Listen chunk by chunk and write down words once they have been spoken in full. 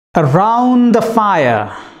Around the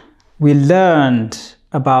fire, we learned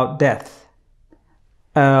about death.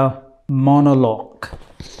 A monologue.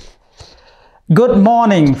 Good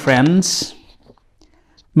morning, friends.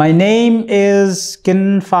 My name is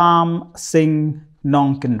Kynpham Sing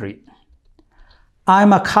Nongkynrih.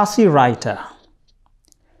 I'm a Khasi writer.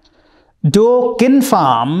 Though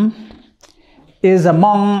Kynpham is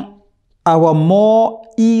among our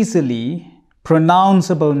more easily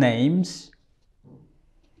pronounceable names,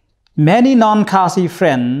 many non-Khasi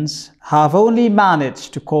friends have only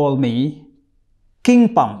managed to call me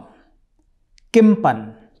Kynpham,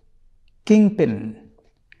 Kynpan, Kynpin,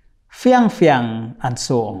 Phiang, and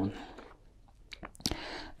so on.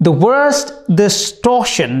 The worst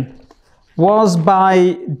distortion was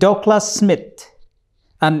by Douglas Smith,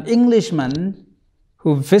 an Englishman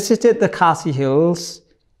who visited the Khasi Hills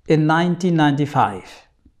in 1995.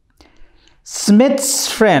 Smith's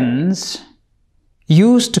friends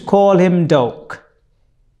used to call him Doug,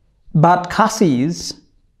 but Khasis,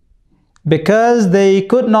 because they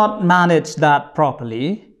could not manage that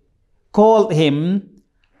properly, called him,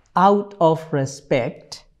 out of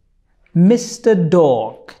respect, Mr.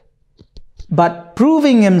 Dog. But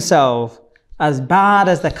proving himself as bad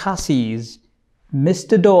as the Khasis,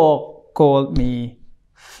 Mr. Dog called me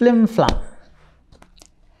Flim Flam.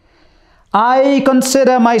 I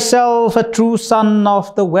consider myself a true son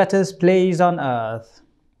of the wettest place on earth,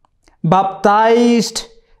 baptized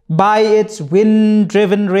by its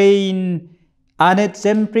wind-driven rain and its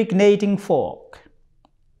impregnating fog.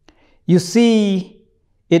 You see,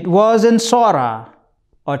 it was in Sora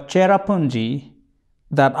or Cherrapunji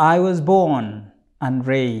that I was born and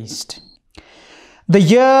raised. The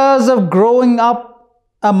years of growing up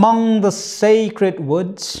among the sacred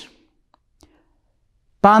woods,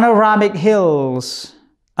 panoramic hills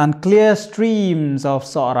and clear streams of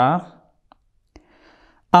Sora,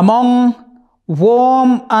 among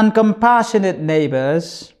warm and compassionate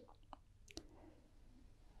neighbors,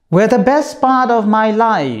 were the best part of my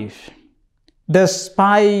life,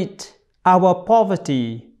 despite our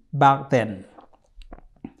poverty back then.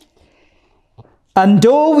 And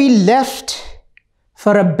though we left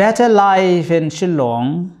for a better life in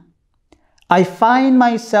Shillong, I find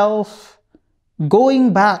myself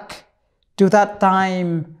going back to that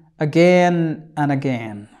time again and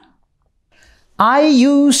again. I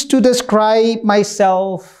used to describe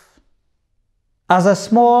myself as a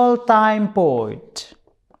small-time poet,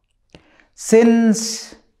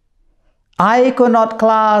 since I could not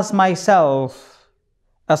class myself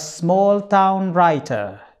a small-town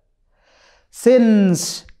writer,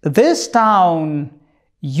 since this town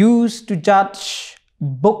used to judge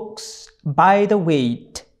books by the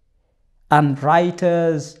weight and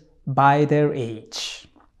writers by their age.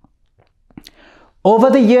 Over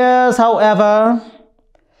the years, however,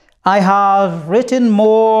 I have written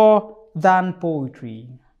more than poetry.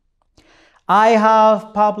 I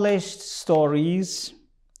have published stories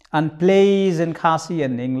and plays in Khasi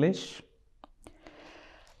and English.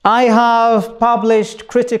 I have published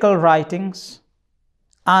critical writings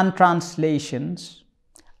and translations,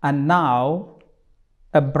 and now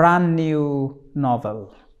a brand new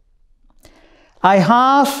novel. I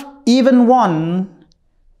have even won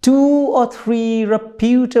 2 or 3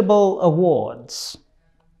 reputable awards.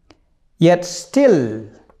 Yet still,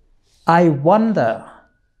 I wonder,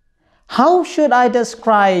 how should I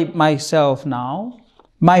describe myself now?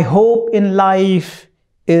 My hope in life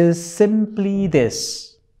is simply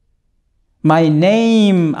this: my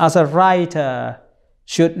name as a writer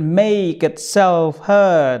should make itself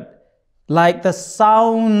heard like the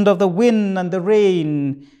sound of the wind and the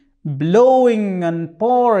rain, blowing and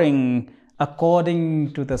pouring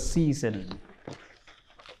according to the season.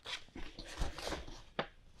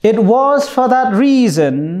 It was for that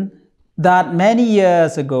reason that many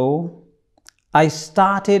years ago I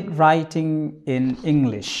started writing in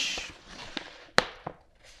English.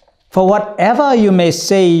 For whatever you may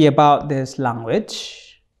say about this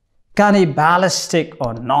language, cannibalistic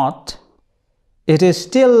or not, it is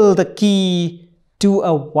still the key to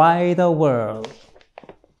a wider world.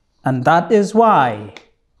 And that is why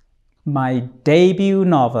my debut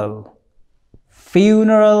novel,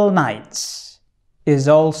 Funeral Nights, is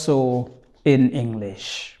also in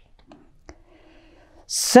English.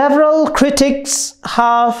 Several critics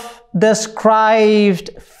have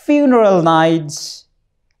described Funeral Nights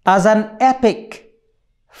as an epic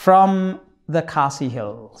from the Khasi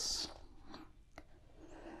Hills.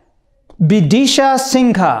 Bidisha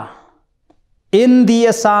Singha in the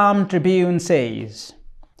Assam Tribune says,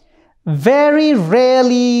 "Very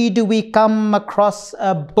rarely do we come across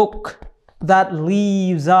a book that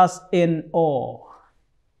leaves us in awe.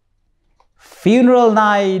 Funeral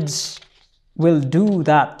Nights will do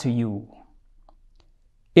that to you.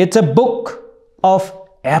 It's a book of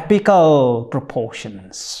epical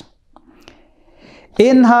proportions.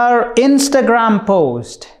 In her Instagram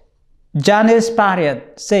post, Janice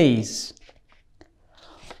Parriott says,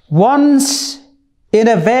 "Once in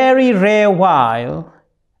a very rare while,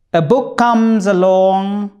 a book comes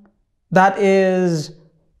along that is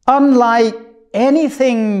unlike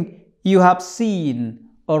anything you have seen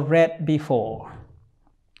or read before.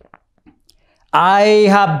 I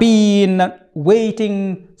have been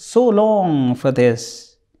waiting so long for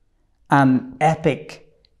this, an epic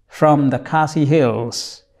from the Khasi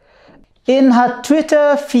Hills." In her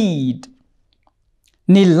Twitter feed,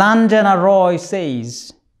 Nilanjana Roy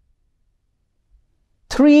says,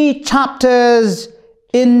 "3 chapters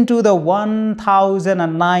into the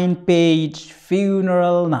 1009-page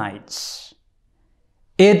Funeral Nights.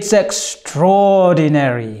 It's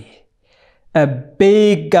extraordinary. A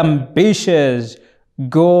big, ambitious,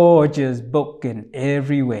 gorgeous book in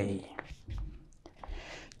every way."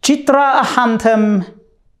 Chitra Ahantham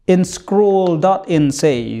in Scroll.in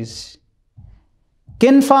says,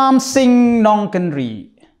 "Kynpham Sing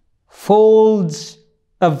Nongkynrih folds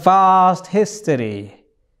a vast history,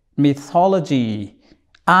 mythology,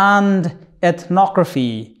 and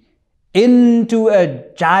ethnography into a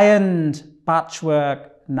giant patchwork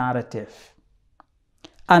narrative."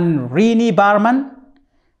 And Rini Barman,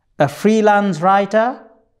 a freelance writer,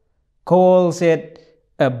 calls it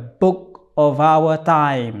a book of our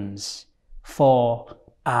times for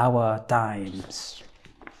our times.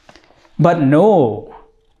 But no,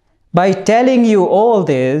 by telling you all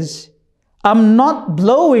this, I'm not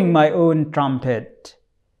blowing my own trumpet.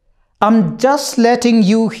 I'm just letting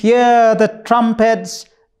you hear the trumpets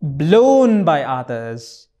blown by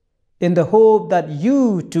others in the hope that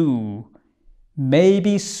you too may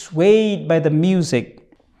be swayed by the music.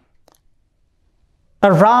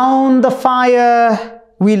 Around the fire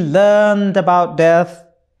we learned about death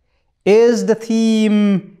is the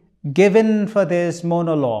theme given for this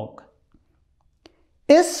monologue.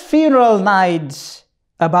 Is Funeral Nights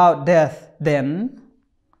about death then?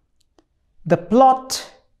 The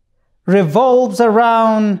plot revolves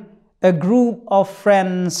around a group of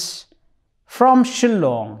friends from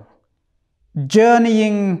Shillong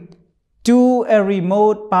journeying to a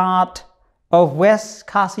remote part of West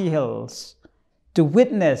Khasi Hills to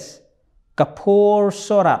witness Kapor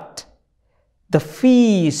Sorat, the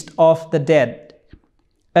Feast of the Dead,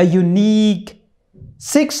 a unique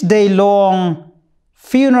 6-day-long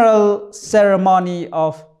funeral ceremony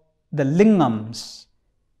of the Lingams,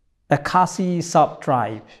 a Khasi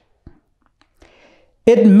sub-tribe.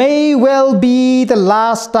 It may well be the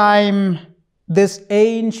last time this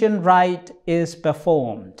ancient rite is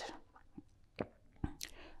performed.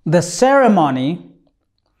 The ceremony,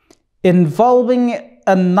 involving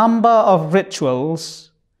a number of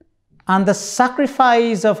rituals and the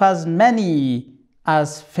sacrifice of as many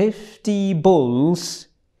as 50 bulls,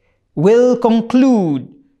 will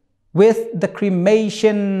conclude with the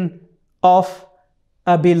cremation of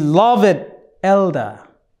a beloved elder,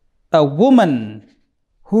 a woman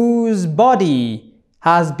whose body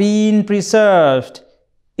has been preserved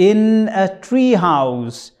in a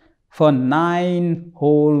treehouse for 9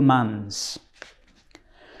 whole months.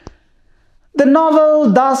 The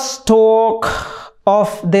novel does talk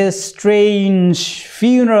of this strange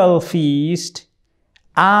funeral feast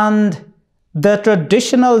and the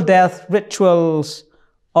traditional death rituals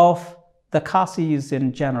of the Khasis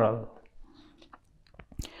in general.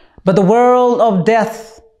 But the world of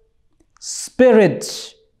death,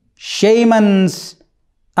 spirits, shamans,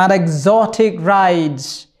 and exotic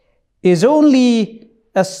rites is only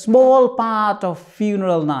a small part of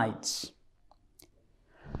Funeral Nights.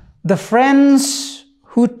 The friends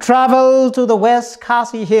who travel to the West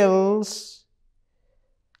Khasi Hills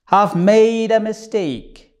have made a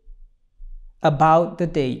mistake about the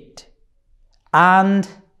date, and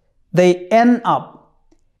they end up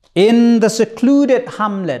in the secluded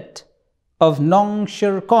hamlet of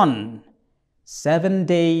Nongkynrih 7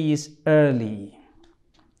 days early.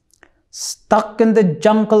 Stuck in the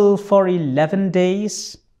jungle for 11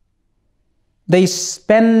 days, they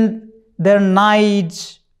spend their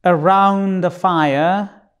nights around the fire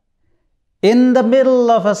in the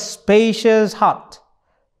middle of a spacious hut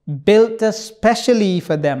built especially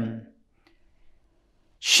for them,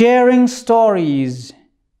 sharing stories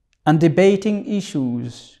and debating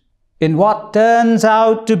issues in what turns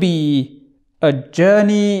out to be a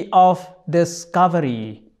journey of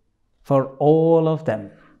discovery for all of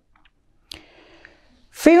them.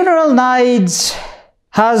 Funeral Nights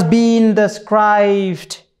has been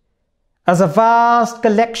described as a vast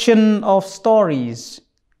collection of stories,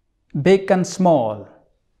 big and small,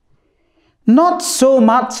 not so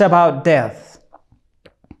much about death,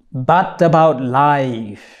 but about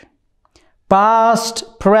life,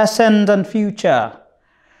 past, present, and future,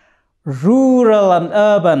 rural and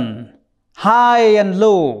urban, high and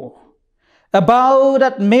low, about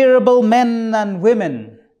admirable men and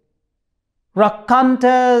women,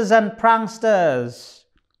 raconteurs and pranksters,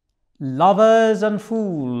 lovers and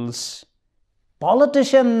fools,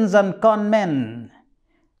 politicians and conmen,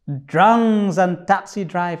 drunks and taxi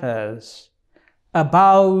drivers,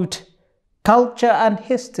 about culture and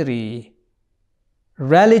history,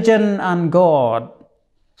 religion and God,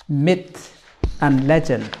 myth and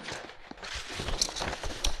legend.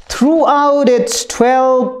 Throughout its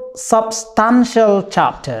 12 substantial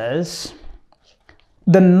chapters,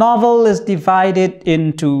 the novel is divided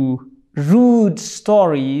into rude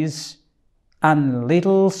stories and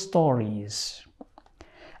little stories.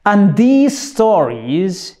 And these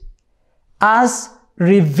stories, as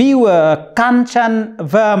reviewer Kanchan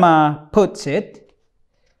Verma puts it,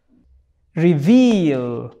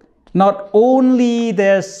 reveal not only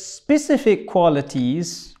their specific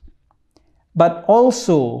qualities, but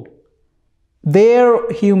also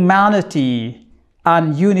their humanity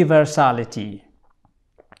and universality.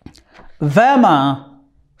 Verma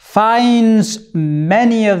finds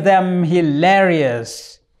many of them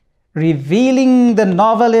hilarious, revealing the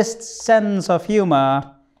novelist's sense of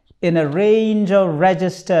humor in a range of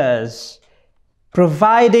registers,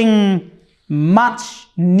 providing much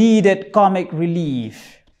needed comic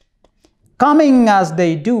relief, coming as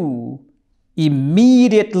they do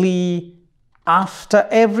immediately after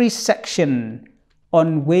every section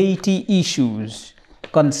on weighty issues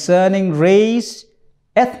concerning race,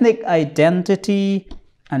 ethnic identity,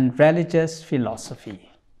 and religious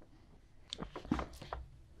philosophy.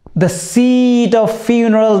 The seed of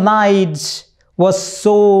funeral nights was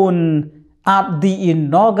sown at the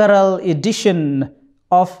inaugural edition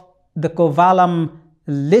of the Kovalam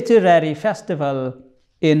Literary Festival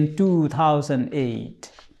in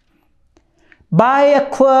 2008. By a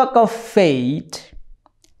quirk of fate,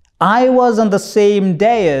 I was on the same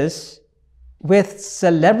dais with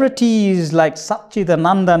celebrities like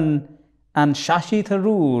Satchidanandan and Shashi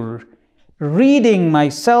Tharoor, reading my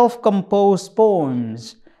self-composed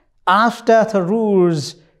poems after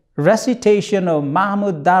Tharoor's recitation of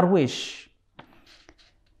Mahmud Darwish.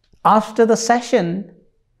 After the session,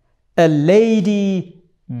 a lady,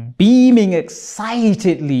 beaming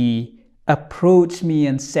excitedly, approached me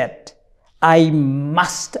and said, "I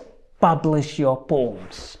must publish your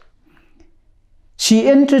poems." She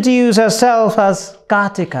introduced herself as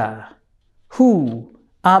Kartika, who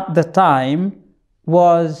at the time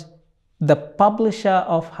was the publisher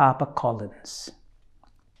of HarperCollins.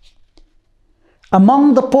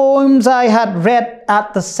 Among the poems I had read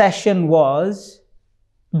at the session was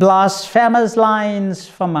Blasphemous Lines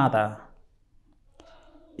for Mother.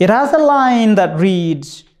 It has a line that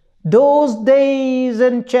reads, "Those days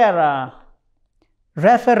in Chera,"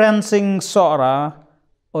 referencing Sora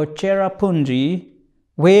or Cherrapunji,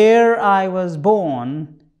 where I was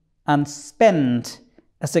born and spent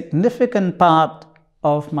a significant part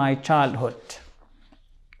of my childhood.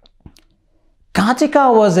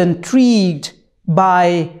 Kartika was intrigued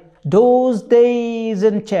by those days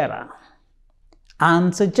in Chera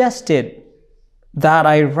and suggested that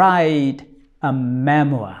I write a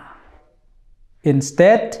memoir.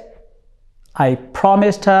 Instead, I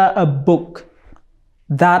promised her a book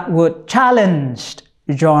that would challenge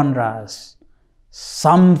genres,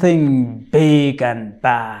 something big and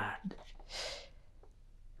bad.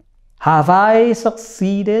 Have I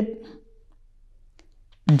succeeded?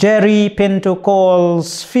 Jerry Pinto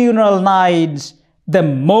calls Funeral Nights the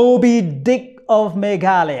Moby Dick of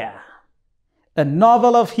Meghalaya, a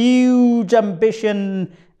novel of huge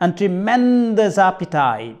ambition and tremendous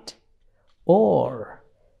appetite. Or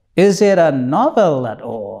is it a novel at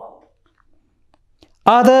all?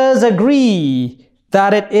 Others agree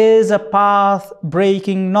that it is a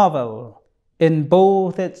path-breaking novel in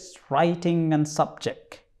both its writing and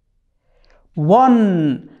subject.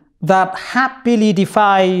 One that happily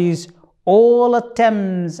defies all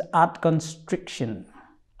attempts at constriction,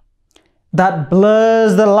 that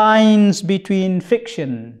blurs the lines between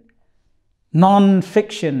fiction,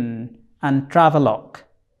 non-fiction, and travelogue,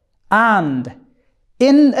 and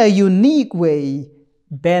in a unique way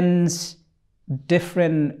bends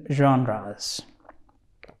different genres.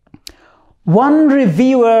 One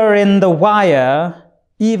reviewer in The Wire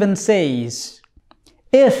even says,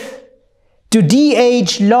 if to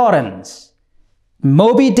D.H. Lawrence,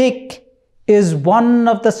 Moby Dick is one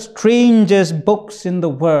of the strangest books in the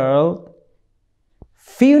world,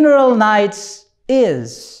 Funeral Nights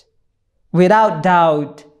is, without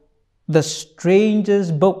doubt, the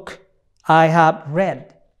strangest book I have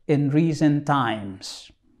read in recent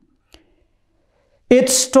times.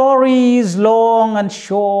 Its stories, long and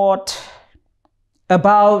short,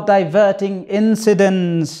 about diverting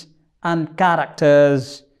incidents and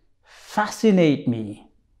characters, fascinate me.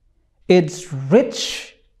 Its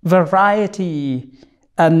rich variety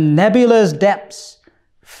and nebulous depths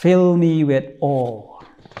fill me with awe.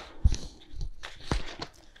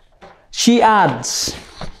 She adds,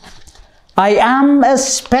 I am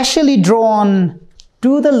especially drawn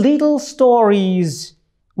to the little stories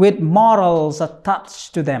with morals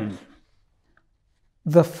attached to them.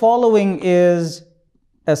 The following is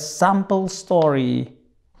a sample story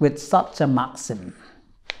with such a maxim.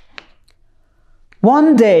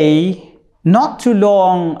 One day, not too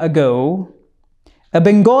long ago, a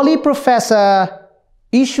Bengali professor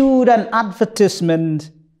issued an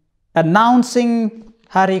advertisement announcing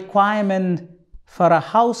her requirement for a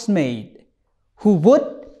housemaid who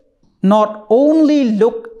would not only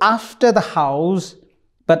look after the house,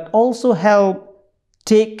 but also help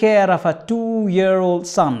take care of a 2-year-old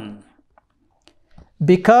son.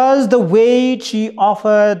 Because the wage she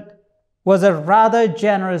offered was a rather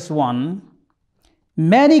generous one,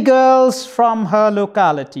 many girls from her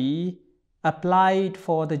locality applied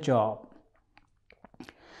for the job.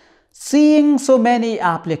 Seeing so many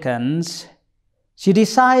applicants, she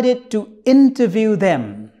decided to interview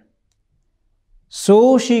them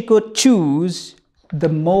so she could choose the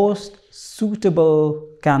most suitable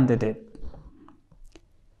candidate.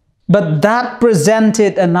 But that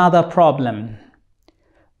presented another problem.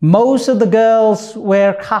 Most of the girls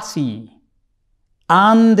were Khasi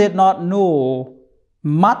and did not know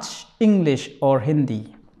much English or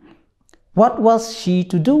Hindi. What was she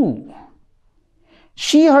to do?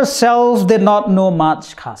 She herself did not know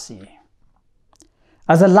much Khasi.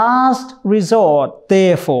 As a last resort,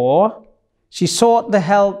 therefore, she sought the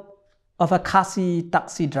help of a Khasi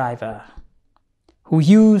taxi driver who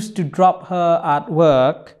used to drop her at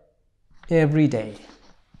work every day.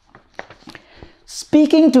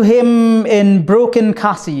 Speaking to him in broken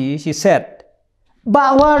Khasi, she said,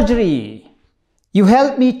 "Ba Warjri, you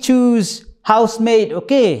help me choose housemaid,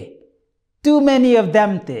 okay? Too many of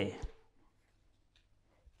them te."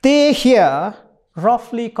 Te here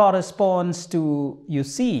roughly corresponds to you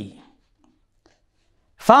see.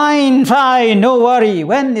 Fine, fine, no worry,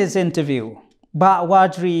 when is interview? Ba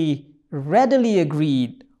Warjri readily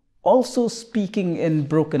agreed, also speaking in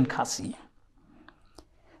broken Khasi.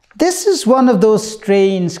 This is one of those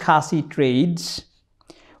strange Khasi traits.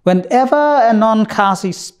 Whenever a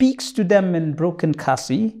non-Khasi speaks to them in broken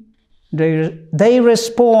Khasi, they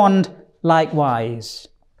respond likewise.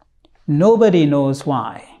 Nobody knows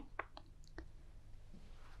why.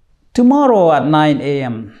 Tomorrow at 9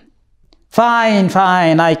 a.m. Fine,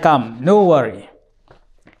 fine, I come, no worry.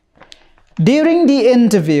 During the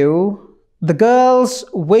interview, the girls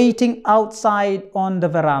waiting outside on the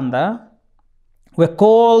veranda were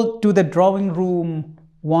called to the drawing room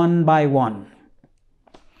one by one.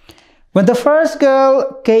 When the first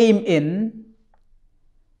girl came in,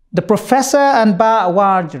 the professor and Ba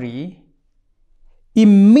Warjri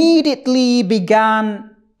immediately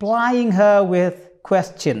began plying her with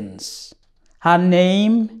questions. Her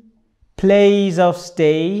name, place of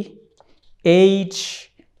stay,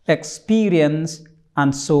 age, experience,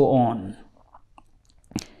 and so on.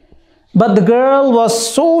 But the girl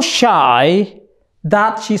was so shy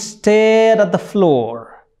that she stared at the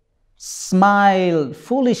floor, smiled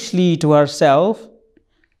foolishly to herself,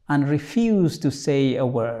 and refused to say a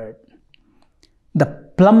word. The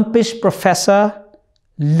plumpish professor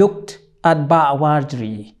looked at Ba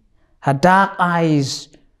Warjri, her dark eyes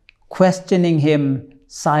questioning him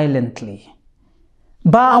silently.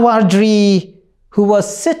 Ba Warjri, who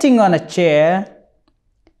was sitting on a chair,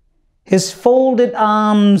 his folded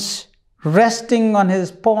arms resting on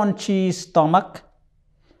his paunchy stomach,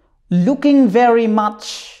 looking very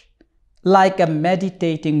much like a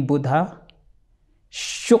meditating Buddha,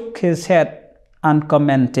 shook his head and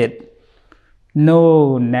commented,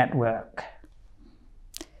 "No network."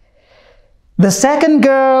 The second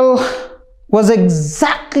girl was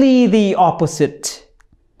exactly the opposite.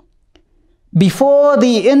 Before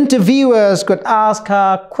the interviewers could ask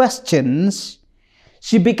her questions,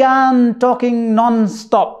 she began talking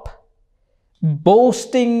non-stop,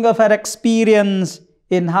 boasting of her experience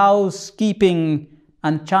in housekeeping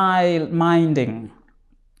and child minding,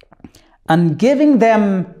 and giving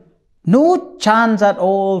them no chance at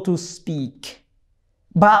all to speak,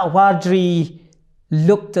 Bhattacharya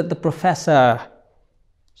looked at the professor,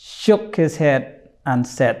 shook his head and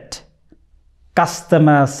said,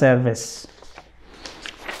 "Customer service."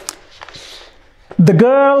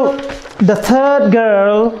 The third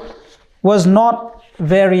girl was not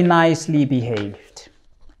very nicely behaved,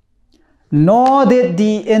 nor did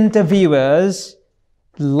the interviewers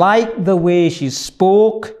like the way she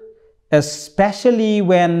spoke, especially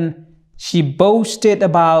when she boasted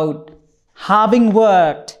about having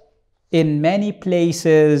worked in many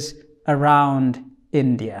places around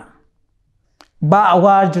India.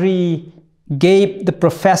 Bhattacharya gave the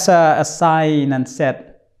professor a sign and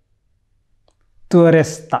said,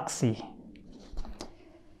 "Tourist taxi."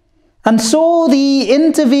 And so the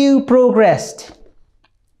interview progressed,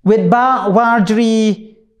 with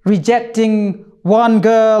Bhattacharya rejecting one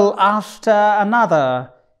girl after another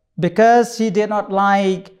because he did not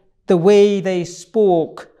like the way they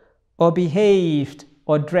spoke or behaved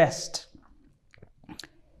or dressed.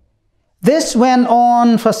 This went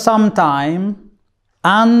on for some time,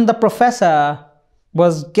 and the professor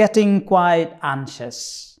was getting quite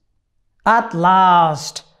anxious. At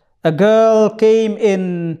last, a girl came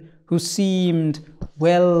in who seemed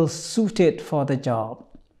well suited for the job.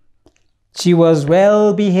 She was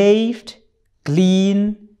well behaved,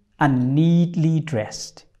 clean, and neatly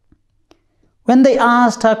dressed. When they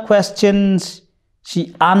asked her questions,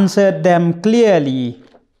 she answered them clearly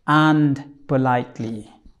and politely.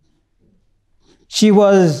 She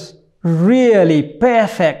was really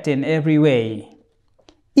perfect in every way.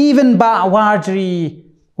 Even Bhattacharya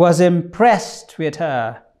was impressed with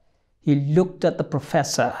her. He looked at the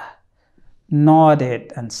professor,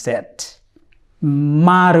 nodded and said,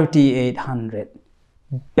 "Maruti 800,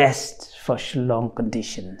 best for Shillong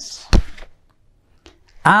conditions."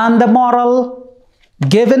 And the moral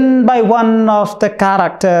given by one of the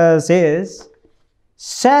characters is,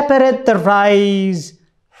 separate the rice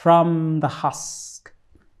from the husk.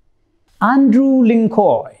 Andrew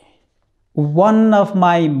Lincoln, one of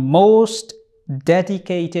my most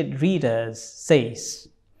dedicated readers, says,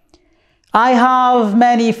 "I have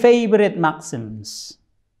many favorite maxims,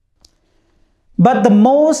 but the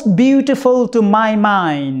most beautiful to my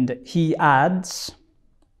mind," he adds,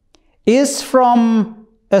 "is from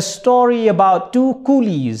a story about two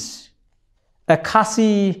coolies, a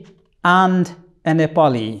Khasi and a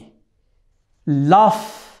Nepali.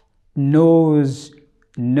 Love knows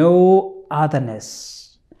no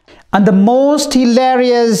otherness." And the most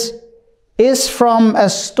hilarious is from a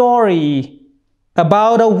story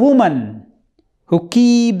about a woman who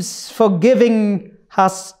keeps forgiving her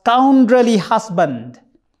scoundrelly husband,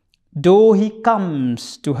 though he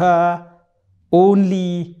comes to her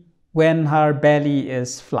only when her belly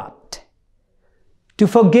is flat. To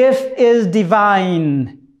forgive is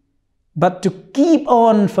divine, but to keep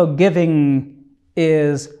on forgiving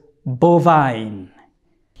is bovine.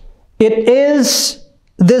 It is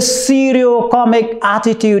this serio-comic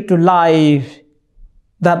attitude to life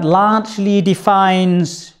that largely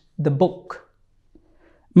defines the book.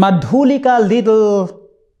 Madhulika Little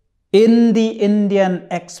in the Indian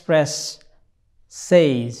Express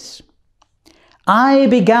says, "I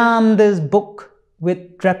began this book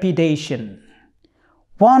with trepidation.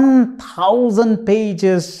 1,000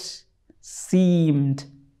 pages seemed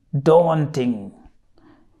daunting.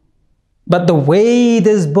 But the way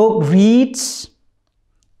this book reads,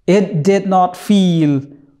 it did not feel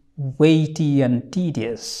weighty and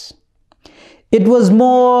tedious. It was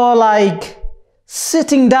more like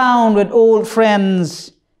sitting down with old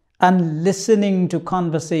friends and listening to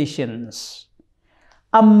conversations.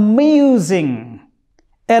 Amusing,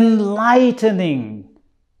 enlightening,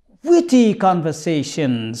 witty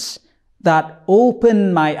conversations that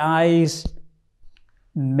opened my eyes,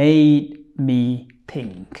 made me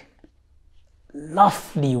think."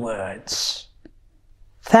 Lovely words.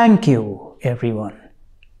 Thank you, everyone.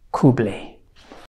 Kuble.